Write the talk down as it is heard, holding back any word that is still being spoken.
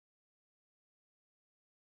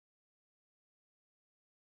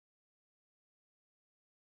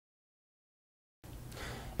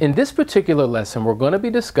In this particular lesson, we're going to be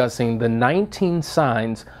discussing the 19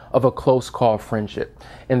 signs of a close call friendship.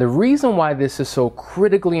 And the reason why this is so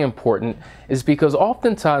critically important is because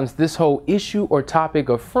oftentimes this whole issue or topic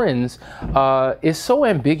of friends is so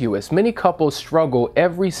ambiguous. Many couples struggle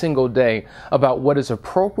every single day about what is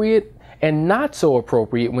appropriate and not so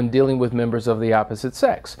appropriate when dealing with members of the opposite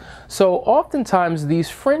sex. So oftentimes these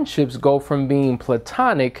friendships go from being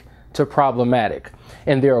platonic to problematic.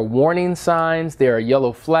 And there are warning signs, there are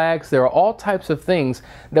yellow flags, there are all types of things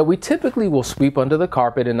that we typically will sweep under the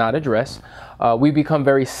carpet and not address. We become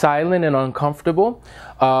very silent and uncomfortable.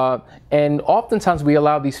 And oftentimes we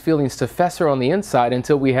allow these feelings to fester on the inside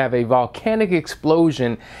until we have a volcanic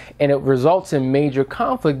explosion, and it results in major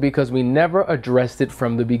conflict because we never addressed it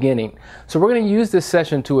from the beginning. So we're going to use this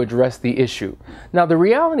session to address the issue. Now, the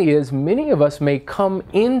reality is many of us may come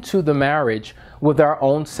into the marriage with our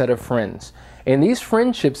own set of friends. And these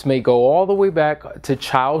friendships may go all the way back to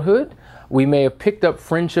childhood. We may have picked up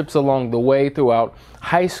friendships along the way throughout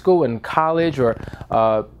high school and college, or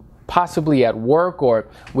possibly at work or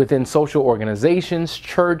within social organizations,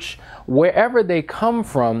 church, wherever they come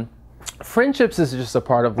from. Friendships is just a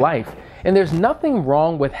part of life. And there's nothing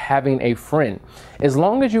wrong with having a friend, as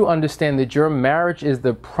long as you understand that your marriage is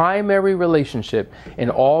the primary relationship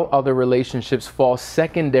and all other relationships fall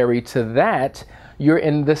secondary to that. You're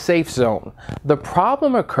in the safe zone. The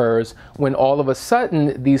problem occurs when all of a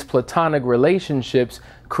sudden these platonic relationships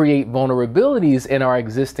create vulnerabilities in our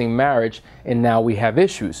existing marriage, and now we have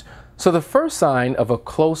issues. So the first sign of a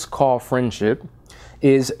close call friendship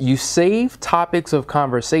is you save topics of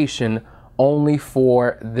conversation only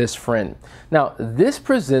for this friend. Now, this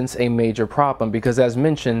presents a major problem because, as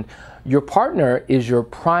mentioned, your partner is your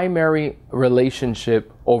primary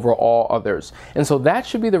relationship over all others. And so that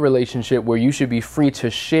should be the relationship where you should be free to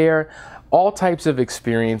share all types of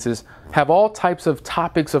experiences, have all types of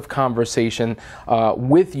topics of conversation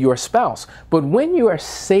with your spouse. But when you are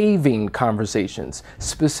saving conversations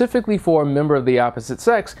specifically for a member of the opposite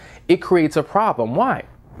sex, it creates a problem. Why?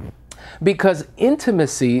 Because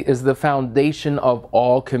intimacy is the foundation of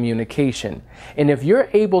all communication. And if you're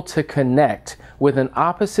able to connect with an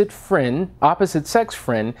opposite sex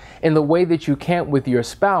friend in the way that you can't with your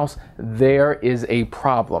spouse, there is a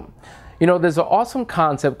problem. You know, there's an awesome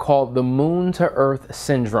concept called the moon to earth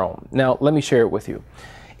syndrome. Now, let me share it with you.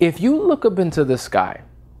 If you look up into the sky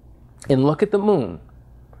and look at the moon,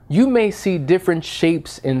 you may see different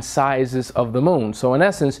shapes and sizes of the moon. So in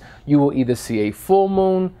essence, you will either see a full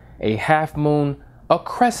moon, a half moon, a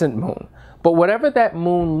crescent moon. But whatever that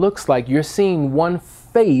moon looks like, you're seeing one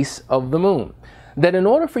face of the moon. That in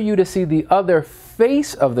order for you to see the other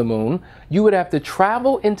face of the moon, you would have to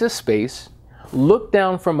travel into space, look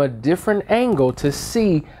down from a different angle to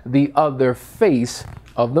see the other face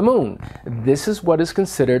of the moon. This is what is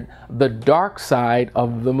considered the dark side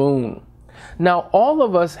of the moon. Now, all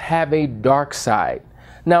of us have a dark side.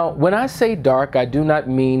 Now, when I say dark, I do not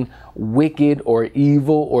mean wicked or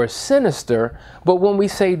evil or sinister, but when we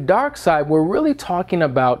say dark side, we're really talking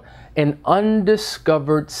about an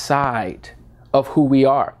undiscovered side of who we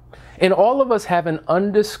are. And all of us have an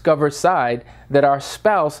undiscovered side that our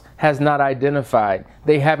spouse has not identified,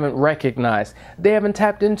 they haven't recognized, they haven't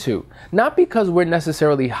tapped into. Not because we're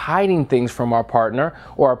necessarily hiding things from our partner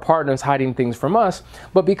or our partner's hiding things from us,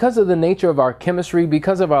 but because of the nature of our chemistry,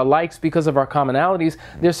 because of our likes, because of our commonalities,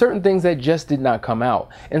 there's certain things that just did not come out.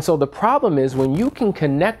 And so the problem is when you can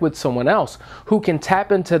connect with someone else who can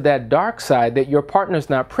tap into that dark side that your partner's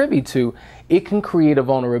not privy to, it can create a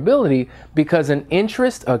vulnerability because an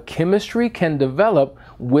interest, a chemistry can develop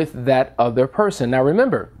with that other person. Now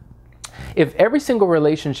remember, if every single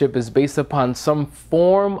relationship is based upon some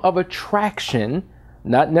form of attraction,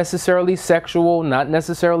 not necessarily sexual, not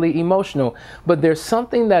necessarily emotional, but there's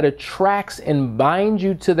something that attracts and binds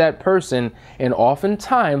you to that person, and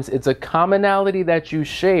oftentimes it's a commonality that you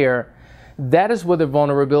share, that is where the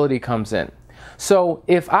vulnerability comes in. So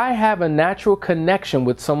if I have a natural connection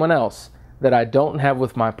with someone else that I don't have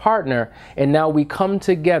with my partner, and now we come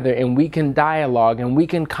together and we can dialogue and we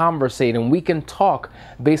can conversate and we can talk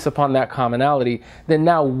based upon that commonality, then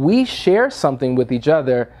now we share something with each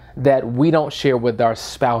other that we don't share with our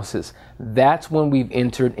spouses. That's when we've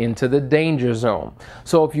entered into the danger zone.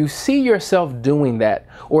 So if you see yourself doing that,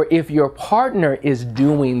 or if your partner is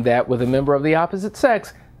doing that with a member of the opposite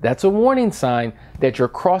sex, that's a warning sign that you're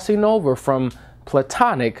crossing over from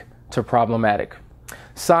platonic to problematic.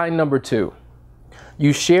 Sign number 2,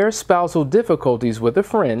 you share spousal difficulties with a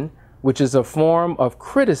friend, which is a form of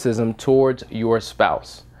criticism towards your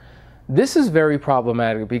spouse. This is very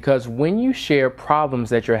problematic because when you share problems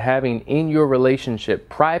that you're having in your relationship,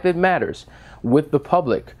 private matters, with the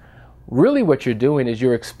public, really what you're doing is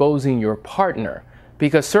you're exposing your partner,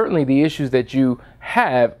 because certainly the issues that you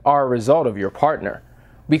have are a result of your partner.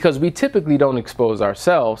 Because we typically don't expose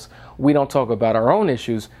ourselves. We don't talk about our own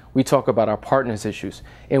issues. We talk about our partner's issues.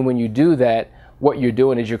 And when you do that, what you're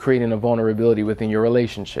doing is you're creating a vulnerability within your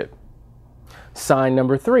relationship. Sign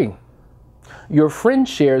number 3. Your friend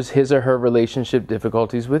shares his or her relationship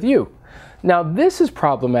difficulties with you. Now, this is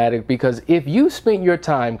problematic because if you spent your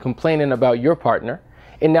time complaining about your partner,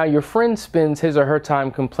 and now your friend spends his or her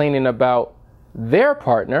time complaining about their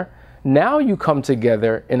partner, now you come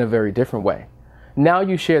together in a very different way. Now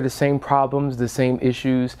you share the same problems, the same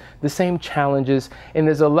issues, the same challenges, and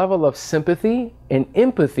there's a level of sympathy and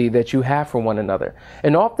empathy that you have for one another.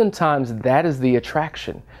 And oftentimes that is the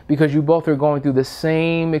attraction, because you both are going through the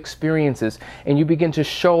same experiences, and you begin to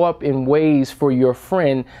show up in ways for your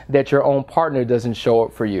friend that your own partner doesn't show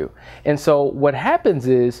up for you. And so what happens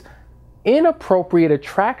is inappropriate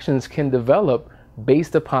attractions can develop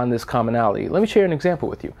based upon this commonality. Let me share an example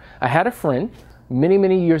with you. I had a friend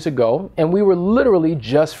many years ago, and we were literally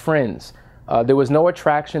just friends. There was no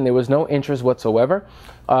attraction, there was no interest whatsoever.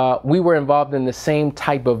 We were involved in the same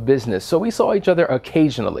type of business, so we saw each other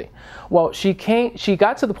occasionally. Well, she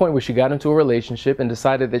got to the point where she got into a relationship and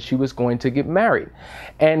decided that she was going to get married.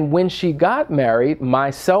 And when she got married,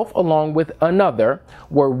 myself along with another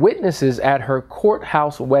were witnesses at her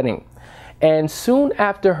courthouse wedding. And soon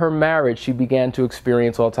after her marriage, she began to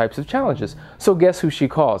experience all types of challenges. So guess who she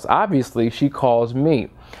calls? Obviously, she calls me.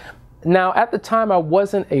 Now, at the time, I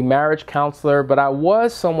wasn't a marriage counselor, but I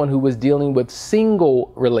was someone who was dealing with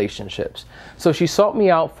single relationships. So she sought me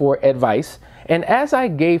out for advice. And as I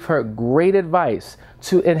gave her great advice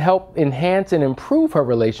to help enhance and improve her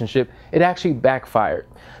relationship, it actually backfired.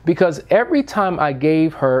 Because every time I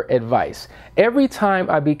gave her advice, every time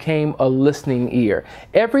I became a listening ear,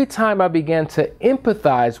 every time I began to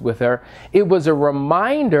empathize with her, it was a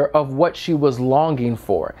reminder of what she was longing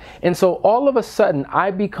for. And so all of a sudden, I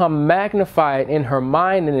become magnified in her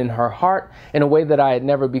mind and in her heart in a way that I had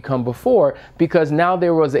never become before, because now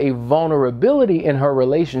there was a vulnerability in her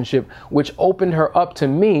relationship which opened her up to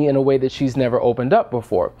me in a way that she's never opened up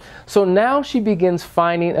before. So now she begins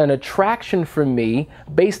finding an attraction for me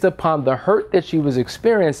based upon the hurt that she was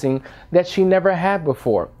experiencing that she never had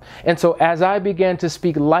before. And so as I began to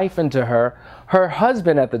speak life into her, her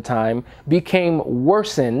husband at the time became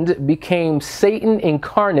worsened, became Satan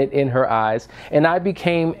incarnate in her eyes, and I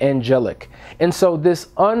became angelic. And so this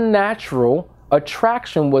unnatural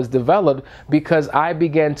attraction was developed because I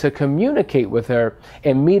began to communicate with her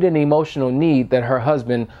and meet an emotional need that her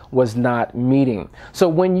husband was not meeting. So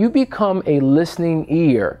when you become a listening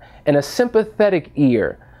ear and a sympathetic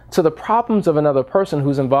ear to the problems of another person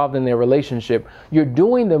who's involved in their relationship, you're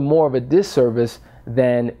doing them more of a disservice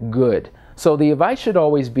than good. So the advice should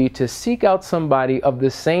always be to seek out somebody of the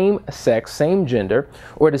same sex, same gender,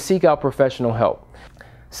 or to seek out professional help.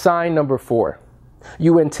 Sign number 4.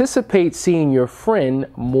 You anticipate seeing your friend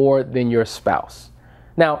more than your spouse.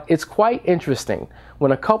 Now, it's quite interesting.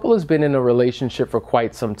 When a couple has been in a relationship for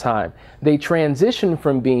quite some time, they transition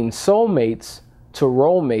from being soulmates to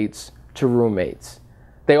rolemates to roommates.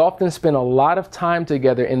 They often spend a lot of time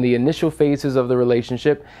together in the initial phases of the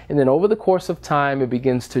relationship, and then over the course of time, it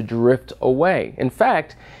begins to drift away. In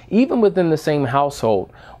fact, even within the same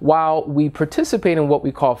household, while we participate in what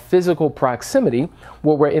we call physical proximity,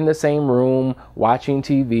 where we're in the same room, watching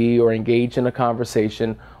TV or engaged in a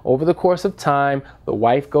conversation, over the course of time, the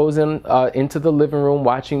wife goes into the living room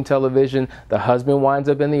watching television, the husband winds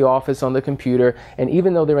up in the office on the computer, and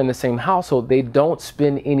even though they're in the same household, they don't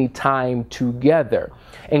spend any time together.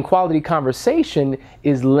 And quality conversation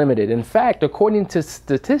is limited. In fact, according to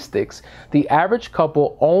statistics, the average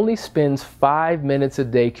couple only spends 5 minutes a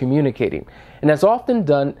day communicating. And that's often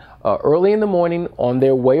done early in the morning on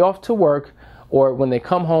their way off to work, or when they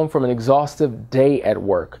come home from an exhaustive day at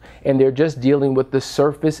work and they're just dealing with the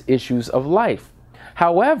surface issues of life.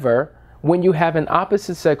 However, when you have an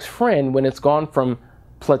opposite sex friend, when it's gone from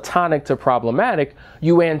platonic to problematic,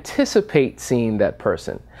 you anticipate seeing that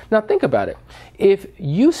person. Now think about it. If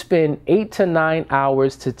you spend 8 to 9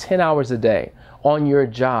 hours to 10 hours a day on your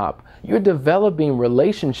job, you're developing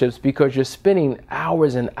relationships because you're spending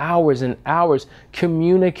hours and hours and hours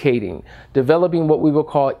communicating, developing what we will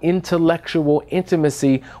call intellectual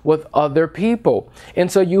intimacy with other people.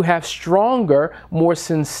 And so you have stronger, more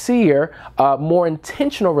sincere, more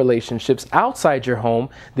intentional relationships outside your home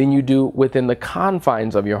than you do within the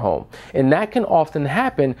confines of your home. And that can often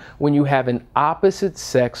happen when you have an opposite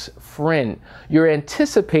sex friend. You're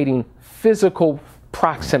anticipating physical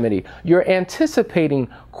proximity. You're anticipating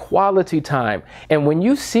quality time. And when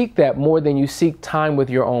you seek that more than you seek time with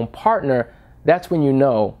your own partner, that's when you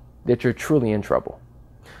know that you're truly in trouble.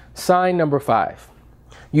 Sign number 5.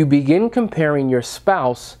 You begin comparing your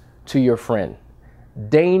spouse to your friend.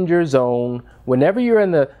 Danger zone. Whenever you're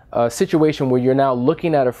in the situation where you're now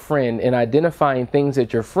looking at a friend and identifying things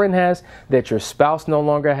that your friend has that your spouse no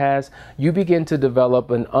longer has, you begin to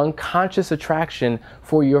develop an unconscious attraction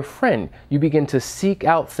for your friend. You begin to seek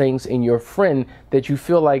out things in your friend that you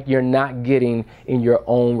feel like you're not getting in your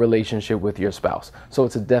own relationship with your spouse. So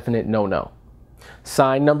it's a definite no-no.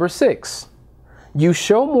 Sign number 6. You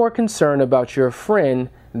show more concern about your friend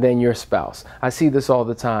than your spouse. I see this all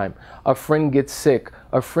the time. A friend gets sick,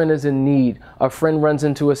 a friend is in need, a friend runs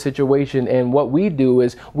into a situation, and what we do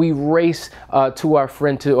is we race to our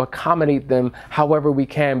friend to accommodate them however we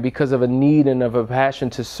can because of a need and of a passion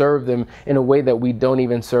to serve them in a way that we don't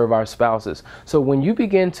even serve our spouses. So when you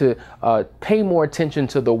begin to pay more attention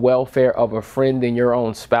to the welfare of a friend than your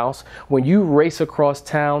own spouse, when you race across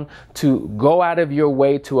town to go out of your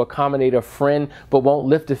way to accommodate a friend but won't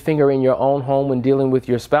lift a finger in your own home when dealing with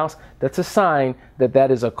your spouse, that's a sign that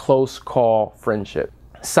that is a close call friendship.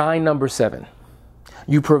 Sign number 7.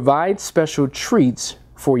 You provide special treats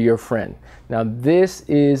for your friend. Now, this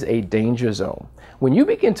is a danger zone. When you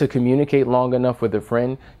begin to communicate long enough with a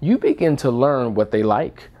friend, you begin to learn what they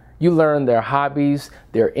like. You learn their hobbies,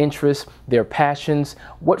 their interests, their passions,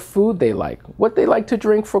 what food they like, what they like to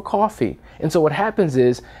drink for coffee. And so what happens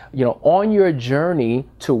is, on your journey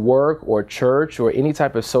to work or church or any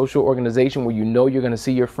type of social organization where you know you're going to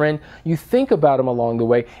see your friend, you think about them along the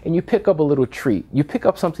way and you pick up a little treat. You pick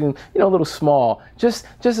up something, a little small, just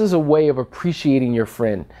as a way of appreciating your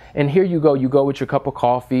friend. And here you go with your cup of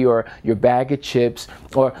coffee or your bag of chips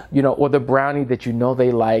or the brownie that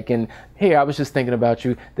they like. And hey, I was just thinking about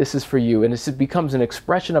you. This is for you. And it becomes an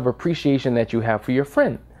expression of appreciation that you have for your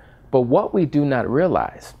friend. But what we do not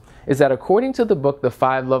realize is that according to the book, The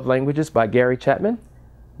 5 Love Languages by Gary Chapman,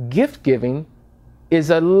 gift giving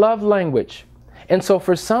is a love language. And so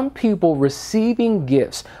for some people, receiving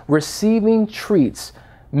gifts, receiving treats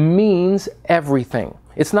means everything.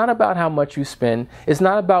 It's not about how much you spend. It's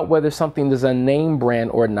not about whether something is a name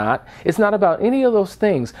brand or not. It's not about any of those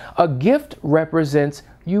things. A gift represents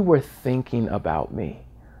you were thinking about me.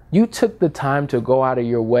 You took the time to go out of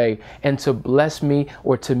your way and to bless me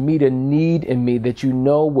or to meet a need in me that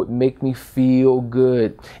would make me feel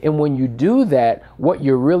good. And when you do that, what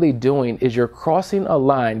you're really doing is you're crossing a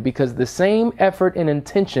line, because the same effort and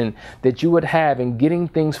intention that you would have in getting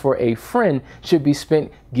things for a friend should be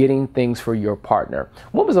spent getting things for your partner.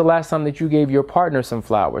 When was the last time that you gave your partner some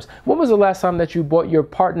flowers? When was the last time that you bought your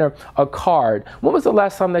partner a card? When was the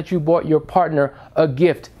last time that you bought your partner a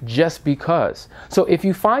gift just because? So if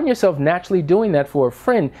you find yourself naturally doing that for a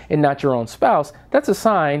friend and not your own spouse, that's a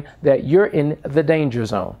sign that you're in the danger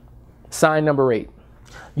zone. Sign number 8.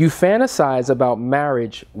 You fantasize about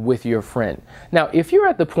marriage with your friend. Now, if you're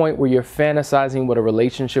at the point where you're fantasizing what a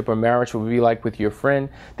relationship or marriage would be like with your friend,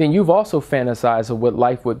 then you've also fantasized of what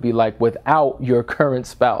life would be like without your current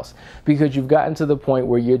spouse, because you've gotten to the point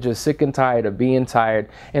where you're just sick and tired of being tired.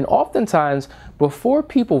 And oftentimes, before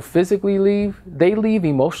people physically leave, they leave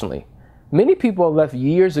emotionally. Many people have left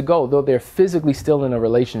years ago, though they're physically still in a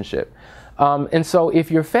relationship. And so if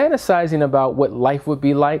you're fantasizing about what life would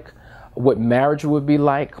be like, what marriage would be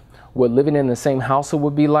like, what living in the same household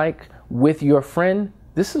would be like with your friend,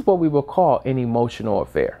 this is what we will call an emotional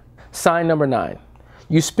affair. Sign number 9.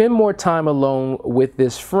 You spend more time alone with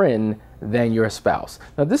this friend than your spouse.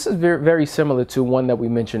 Now, this is very, very similar to one that we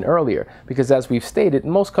mentioned earlier, because as we've stated,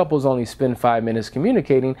 most couples only spend 5 minutes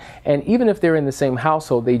communicating, and even if they're in the same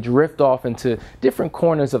household, they drift off into different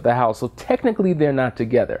corners of the house. So technically, they're not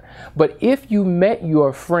together. But if you met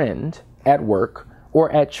your friend at work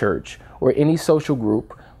or at church or any social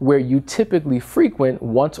group where you typically frequent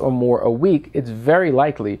once or more a week, it's very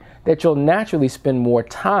likely that you'll naturally spend more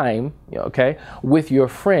time, with your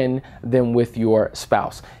friend than with your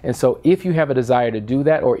spouse. And so if you have a desire to do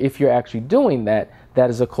that, or if you're actually doing that, that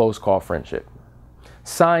is a close call friendship.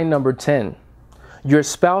 Sign number 10. Your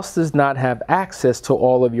spouse does not have access to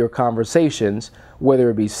all of your conversations, whether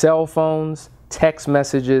it be cell phones, text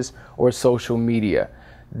messages, or social media.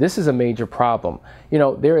 This is a major problem.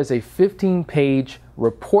 There is a 15-page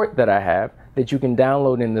report that I have that you can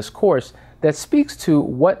download in this course that speaks to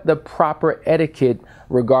what the proper etiquette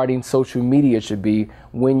regarding social media should be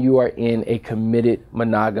when you are in a committed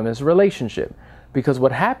monogamous relationship. Because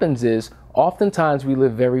what happens is, oftentimes we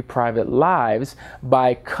live very private lives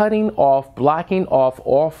by blocking off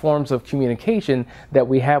all forms of communication that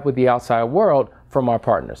we have with the outside world from our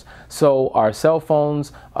partners. So our cell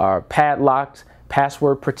phones are padlocked,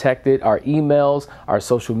 password protected, our emails, our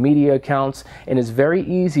social media accounts, and it's very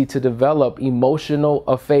easy to develop emotional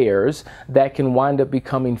affairs that can wind up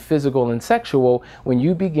becoming physical and sexual when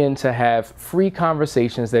you begin to have free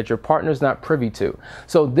conversations that your partner's not privy to.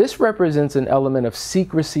 So this represents an element of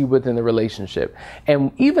secrecy within the relationship.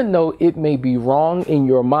 And even though it may be wrong in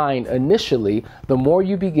your mind initially, the more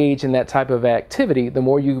you engage in that type of activity, the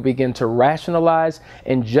more you begin to rationalize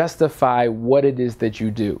and justify what it is that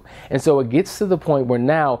you do. And so it gets to the point where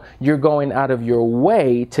now you're going out of your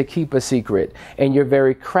way to keep a secret, and you're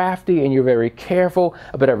very crafty and you're very careful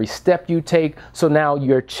about every step you take. So now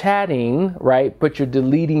you're chatting, right? But you're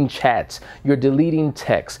deleting chats, you're deleting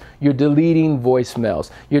texts, you're deleting voicemails.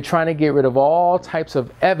 You're trying to get rid of all types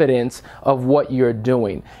of evidence of what you're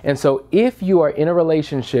doing. And so if you are in a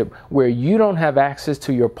relationship where you don't have access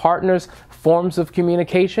to your partner's forms of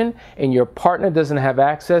communication, and your partner doesn't have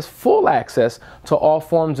full access to all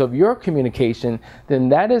forms of your communication, then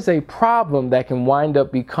that is a problem that can wind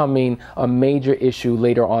up becoming a major issue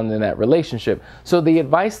later on in that relationship. So the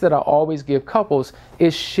advice that I always give couples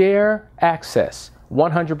is share access.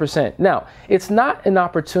 100%. Now, it's not an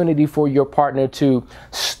opportunity for your partner to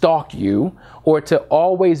stalk you or to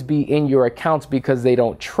always be in your accounts because they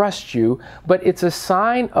don't trust you, but it's a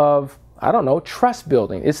sign of, I don't know, trust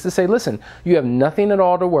building. It's to say, listen, you have nothing at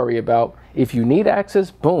all to worry about. If you need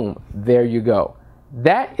access, boom, there you go.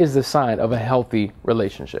 That is the sign of a healthy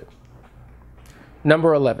relationship.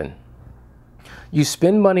 Number 11, you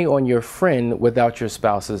spend money on your friend without your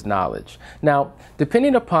spouse's knowledge. Now,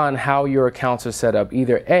 depending upon how your accounts are set up,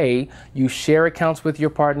 either A, you share accounts with your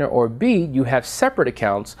partner, or B, you have separate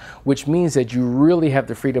accounts, which means that you really have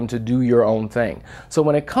the freedom to do your own thing. So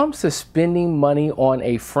when it comes to spending money on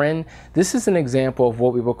a friend, this is an example of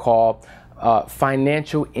what we would call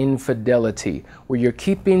financial infidelity, where you're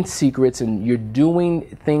keeping secrets and you're doing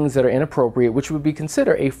things that are inappropriate, which would be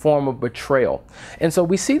considered a form of betrayal. And so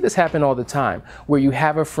we see this happen all the time, where you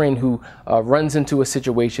have a friend who runs into a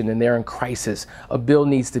situation and they're in crisis. A bill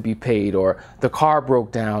needs to be paid, or the car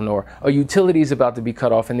broke down, or a utility is about to be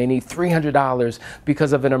cut off and they need $300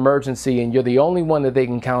 because of an emergency, and you're the only one that they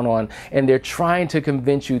can count on, and they're trying to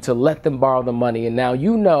convince you to let them borrow the money. And now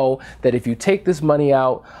you know that if you take this money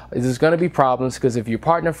out, there's going to be problems, because if your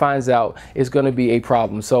partner finds out, it's going to be a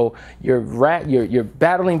problem. So you're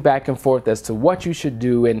battling back and forth as to what you should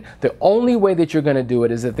do, and the only way that you're going to do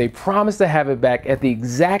it is if they promise to have it back at the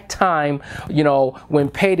exact time, you know, when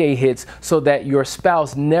payday hits, so that your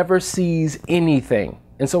spouse never sees anything.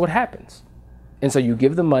 And so what happens? And so you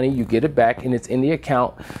give the money, you get it back, and it's in the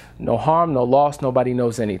account. No harm, no loss, nobody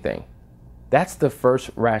knows anything. That's the first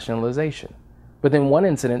rationalization. But then one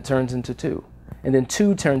incident turns into two. And then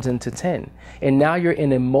 2 turns into 10. And now you're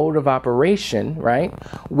in a mode of operation, right,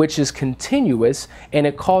 which is continuous, and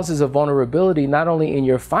it causes a vulnerability not only in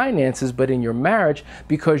your finances, but in your marriage,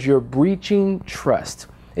 because you're breaching trust.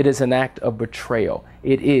 It is an act of betrayal.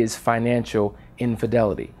 It is financial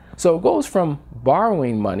infidelity. So it goes from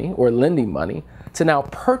borrowing money or lending money to now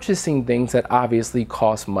purchasing things that obviously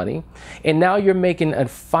cost money. And now you're making a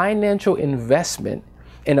financial investment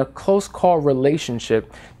in a close call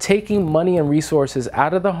relationship, taking money and resources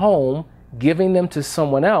out of the home, giving them to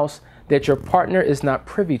someone else that your partner is not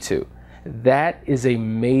privy to. That is a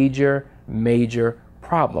major, major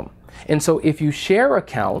problem. And so if you share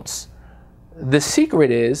accounts, the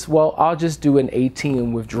secret is, well, I'll just do an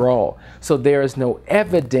ATM withdrawal. So there is no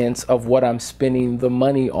evidence of what I'm spending the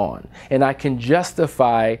money on. And I can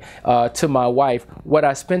justify to my wife what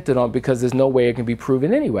I spent it on, because there's no way it can be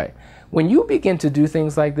proven anyway. When you begin to do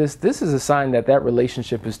things like this is a sign that that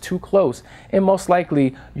relationship is too close, and most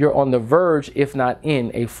likely you're on the verge, if not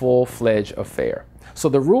in, a full-fledged affair. So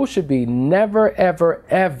the rule should be never, ever,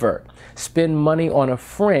 ever spend money on a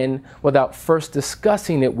friend without first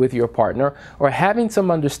discussing it with your partner, or having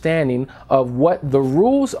some understanding of what the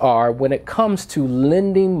rules are when it comes to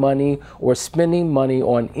lending money or spending money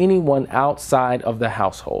on anyone outside of the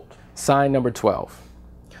household. Sign number 12.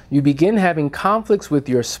 You begin having conflicts with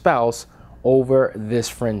your spouse over this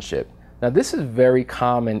friendship. Now, this is very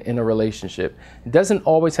common in a relationship. It doesn't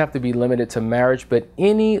always have to be limited to marriage, but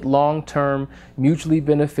any long-term, mutually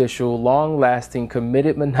beneficial, long-lasting,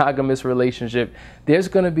 committed, monogamous relationship, there's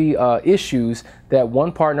going to be issues that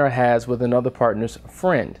one partner has with another partner's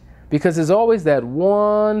friend. Because there's always that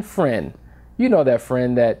one friend, you know, that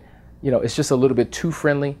friend that, you know, it's just a little bit too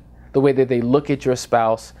friendly. The way that they look at your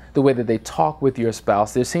spouse, the way that they talk with your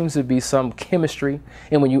spouse, there seems to be some chemistry.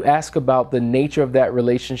 And when you ask about the nature of that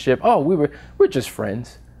relationship, oh, we're just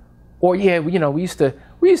friends. Or yeah, you know, we used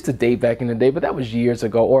we used to date back in the day, but that was years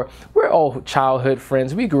ago. Or we're all childhood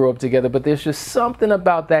friends. We grew up together, but there's just something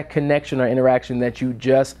about that connection or interaction that you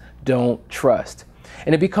just don't trust.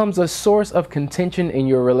 And it becomes a source of contention in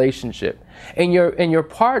your relationship. And your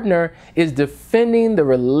partner is defending the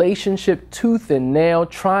relationship tooth and nail,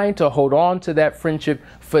 trying to hold on to that friendship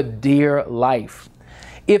for dear life.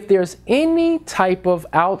 If there's any type of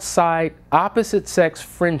outside opposite sex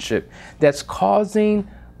friendship that's causing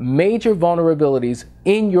major vulnerabilities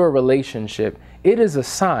in your relationship, it is a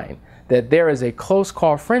sign that there is a close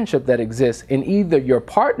call friendship that exists, and either your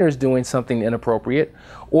partner's doing something inappropriate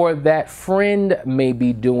or that friend may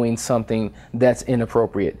be doing something that's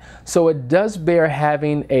inappropriate. So it does bear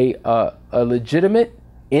having a legitimate,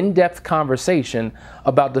 in-depth conversation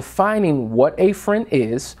about defining what a friend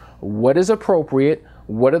is, what is appropriate,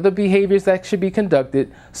 what are the behaviors that should be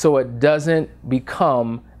conducted, so it doesn't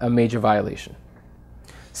become a major violation.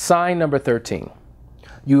 Sign number 13.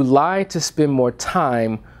 You lie to spend more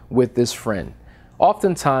time with this friend.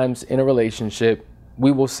 Oftentimes in a relationship,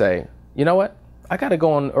 we will say, you know what? I got to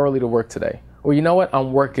go on early to work today. Or you know what?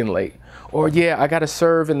 I'm working late. Or yeah, I got to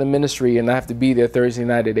serve in the ministry and I have to be there Thursday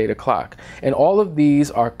night at 8 o'clock. And all of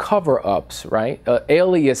these are cover-ups, right?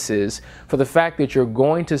 Aliases for the fact that you're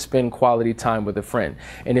going to spend quality time with a friend.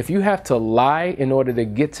 And if you have to lie in order to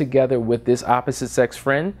get together with this opposite sex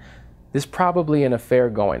friend, there's probably an affair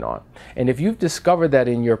going on. And if you've discovered that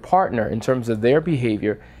in your partner in terms of their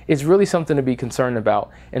behavior, it's really something to be concerned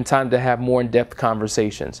about and time to have more in-depth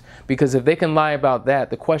conversations. Because if they can lie about that,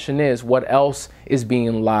 the question is, what else is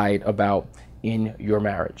being lied about in your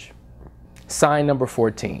marriage? Sign number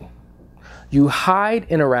 14. You hide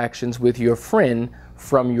interactions with your friend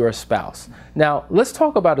from your spouse. Now, let's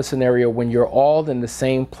talk about a scenario when you're all in the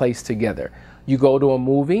same place together. You go to a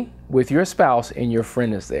movie with your spouse and your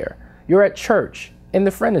friend is there. You're at church and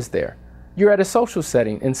the friend is there. You're at a social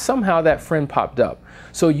setting and somehow that friend popped up.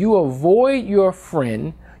 So you avoid your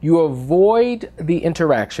friend, you avoid the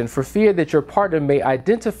interaction for fear that your partner may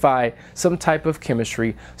identify some type of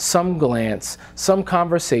chemistry, some glance, some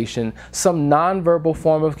conversation, some nonverbal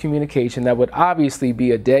form of communication that would obviously be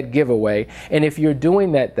a dead giveaway. And if you're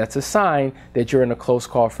doing that, that's a sign that you're in a close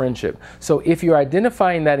call friendship. So if you're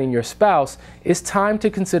identifying that in your spouse, it's time to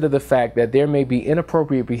consider the fact that there may be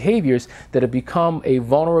inappropriate behaviors that have become a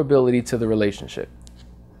vulnerability to the relationship.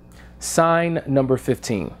 Sign number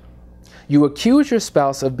 15. You accuse your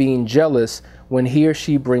spouse of being jealous when he or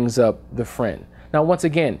she brings up the friend. Now, once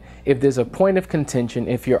again, if there's a point of contention,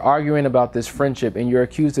 if you're arguing about this friendship and you're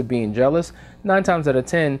accused of being jealous, 9 times out of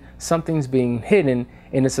 10, something's being hidden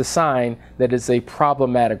and it's a sign that it's a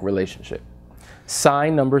problematic relationship.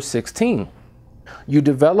 Sign number 16. You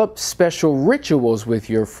develop special rituals with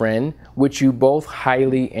your friend, which you both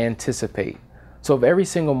highly anticipate. So if every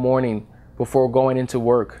single morning before going into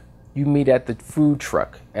work, you meet at the food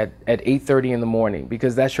truck at 8:30 in the morning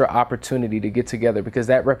because that's your opportunity to get together because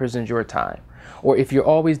that represents your time. Or if you're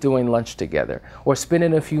always doing lunch together or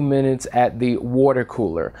spending a few minutes at the water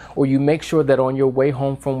cooler, or you make sure that on your way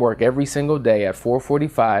home from work every single day at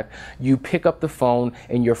 4:45, you pick up the phone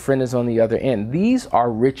and your friend is on the other end. These are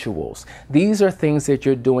rituals. These are things that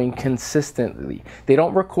you're doing consistently. They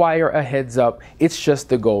don't require a heads up. It's just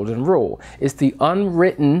the golden rule. It's the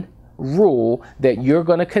unwritten rule that you're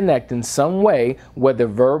going to connect in some way, whether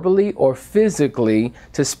verbally or physically,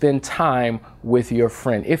 to spend time with your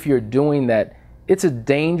friend. If you're doing that, it's a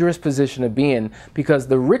dangerous position to be in because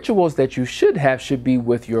the rituals that you should have should be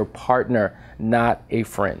with your partner, not a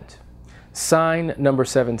friend. Sign number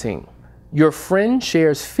 17. Your friend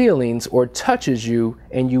shares feelings or touches you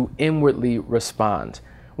and you inwardly respond.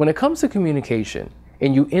 When it comes to communication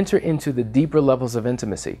and you enter into the deeper levels of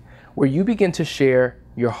intimacy, where you begin to share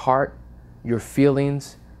your heart, your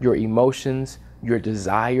feelings, your emotions, your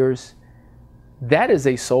desires, that is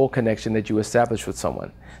a soul connection that you establish with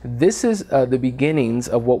someone. This is the beginnings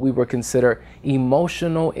of what we would consider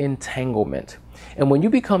emotional entanglement. And when you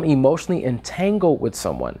become emotionally entangled with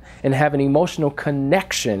someone and have an emotional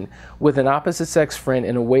connection with an opposite sex friend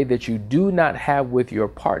in a way that you do not have with your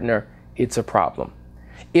partner, it's a problem.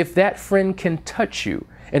 If that friend can touch you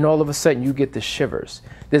and all of a sudden you get the shivers,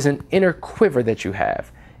 there's an inner quiver that you have.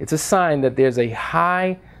 It's a sign that there's a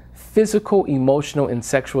high physical, emotional, and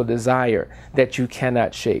sexual desire that you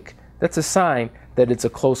cannot shake. That's a sign that it's a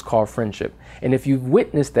close call friendship. And if you've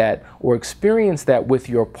witnessed that or experienced that with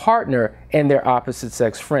your partner and their opposite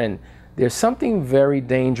sex friend, there's something very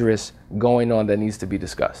dangerous going on that needs to be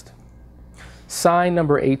discussed. Sign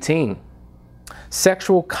number 18.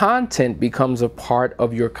 Sexual content becomes a part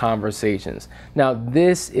of your conversations. Now,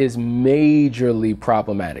 this is majorly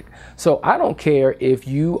problematic. So I don't care if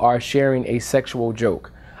you are sharing a sexual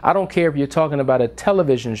joke. I don't care if you're talking about a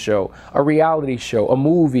television show, a reality show, a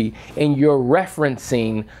movie, and you're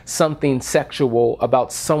referencing something sexual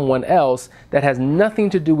about someone else that has nothing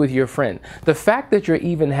to do with your friend. The fact that you're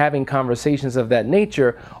even having conversations of that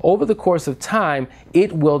nature, over the course of time,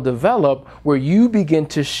 it will develop where you begin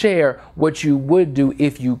to share what you would do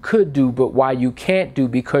if you could do, but why you can't do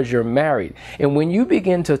because you're married. And when you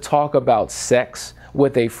begin to talk about sex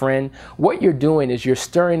with a friend, what you're doing is you're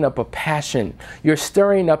stirring up a passion. You're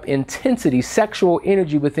stirring up intensity, sexual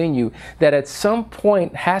energy within you that at some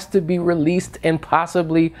point has to be released and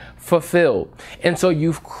possibly fulfilled. And so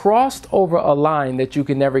you've crossed over a line that you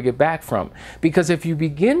can never get back from. Because if you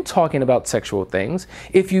begin talking about sexual things,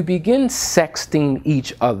 if you begin sexting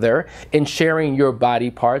each other and sharing your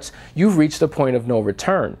body parts, you've reached a point of no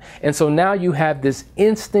return. And so now you have this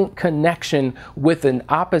instant connection with an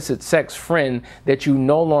opposite sex friend that you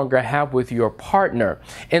no longer have with your partner.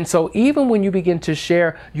 And so even when you begin to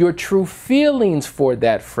share your true feelings for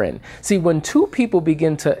that friend, see, when two people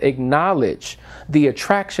begin to acknowledge the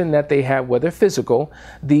attraction that they have, whether physical,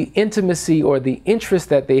 the intimacy or the interest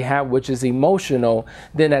that they have, which is emotional,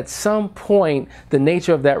 then at some point the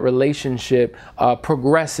nature of that relationship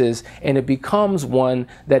progresses and it becomes one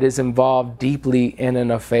that is involved deeply in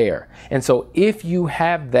an affair. And so if you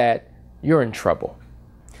have that, you're in trouble.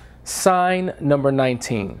 Sign number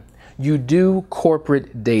 19, you do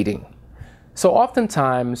corporate dating. So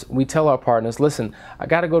oftentimes we tell our partners, listen, I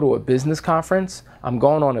got to go to a business conference. I'm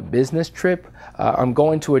going on a business trip. I'm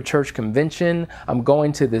going to a church convention. I'm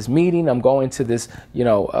going to this meeting. I'm going to this,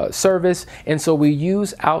 service. And so we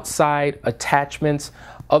use outside attachments,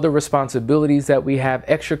 other responsibilities that we have,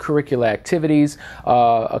 extracurricular activities,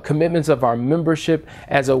 commitments of our membership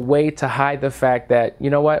as a way to hide the fact that, you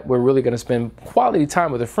know what, we're really going to spend quality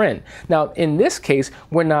time with a friend. Now, in this case,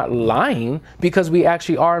 we're not lying because we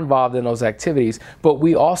actually are involved in those activities, but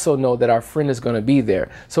we also know that our friend is going to be there.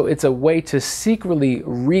 So it's a way to secretly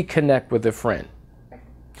reconnect with a friend.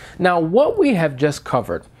 Now, what we have just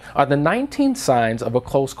covered are the 19 signs of a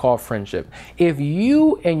close call friendship. If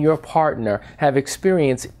you and your partner have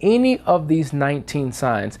experienced any of these 19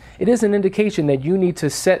 signs, it is an indication that you need to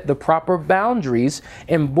set the proper boundaries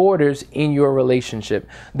and borders in your relationship.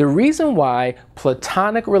 The reason why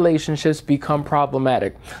platonic relationships become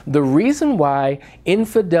problematic, the reason why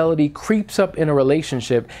infidelity creeps up in a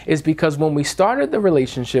relationship is because when we started the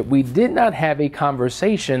relationship, we did not have a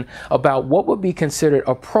conversation about what would be considered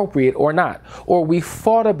appropriate or not, or we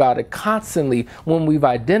fought about it constantly when we've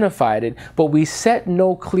identified it, but we set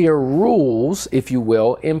no clear rules, if you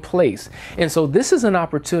will, in place. And so this is an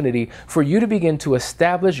opportunity for you to begin to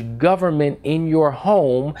establish government in your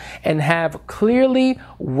home and have clearly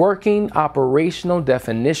working operational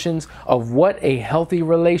definitions of what a healthy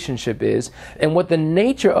relationship is and what the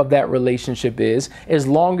nature of that relationship is, as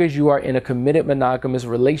long as you are in a committed monogamous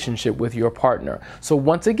relationship with your partner. So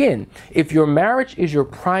once again, if your marriage is your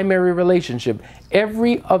primary relationship,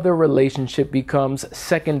 every other relationship becomes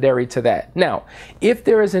secondary to that. Now, if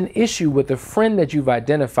there is an issue with a friend that you've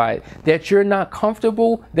identified that you're not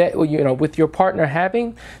comfortable with your partner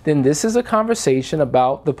having, then this is a conversation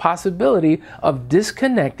about the possibility of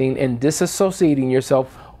disconnecting and disassociating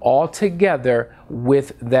yourself altogether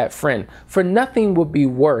with that friend. For nothing would be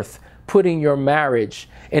worth putting your marriage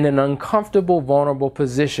in an uncomfortable, vulnerable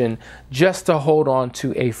position just to hold on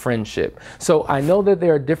to a friendship. So I know that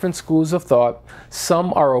there are different schools of thought.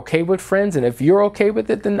 Some are okay with friends, and if you're okay with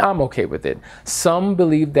it, then I'm okay with it. Some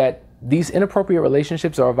believe that these inappropriate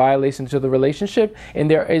relationships are a violation to the relationship,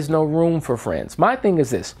 and there is no room for friends. My thing is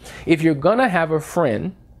this: if you're gonna have a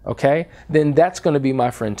friend, okay, then that's gonna be my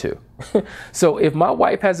friend too. So if my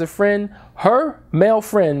wife has a friend, her male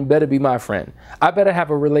friend better be my friend. I better have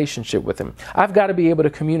a relationship with him. I've got to be able to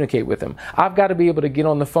communicate with him. I've got to be able to get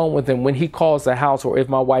on the phone with him when he calls the house or if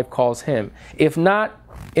my wife calls him. If not,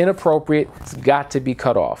 inappropriate, it's got to be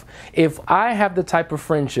cut off. If I have the type of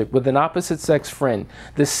friendship with an opposite sex friend,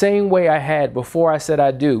 the same way I had before I said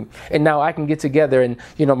I do, and now I can get together and,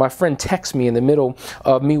 my friend texts me in the middle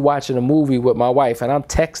of me watching a movie with my wife, and I'm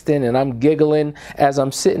texting and I'm giggling as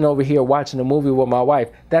I'm sitting over here watching a movie with my wife,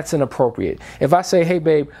 that's inappropriate. If I say, hey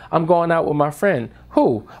babe, I'm going out with my friend.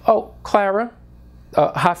 Who? Oh, Clara,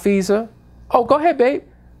 Hafiza. Oh, go ahead, babe.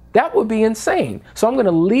 That would be insane. So I'm going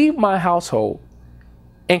to leave my household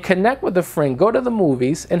and connect with a friend, go to the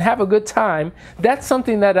movies and have a good time, that's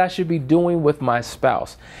something that I should be doing with my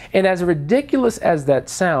spouse. And as ridiculous as that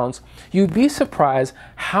sounds, you'd be surprised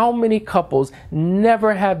how many couples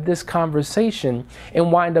never have this conversation and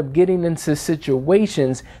wind up getting into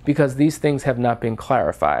situations because these things have not been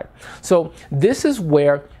clarified. So this is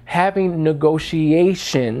where having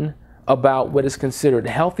negotiation about what is considered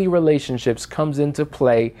healthy relationships comes into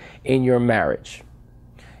play in your marriage.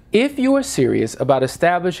 If you are serious about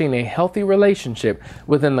establishing a healthy relationship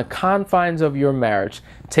within the confines of your marriage,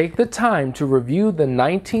 take the time to review the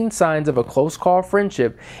 19 signs of a close call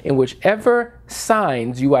friendship, and whichever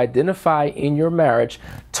signs you identify in your marriage,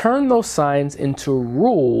 turn those signs into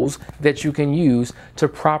rules that you can use to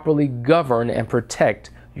properly govern and protect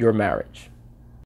your marriage.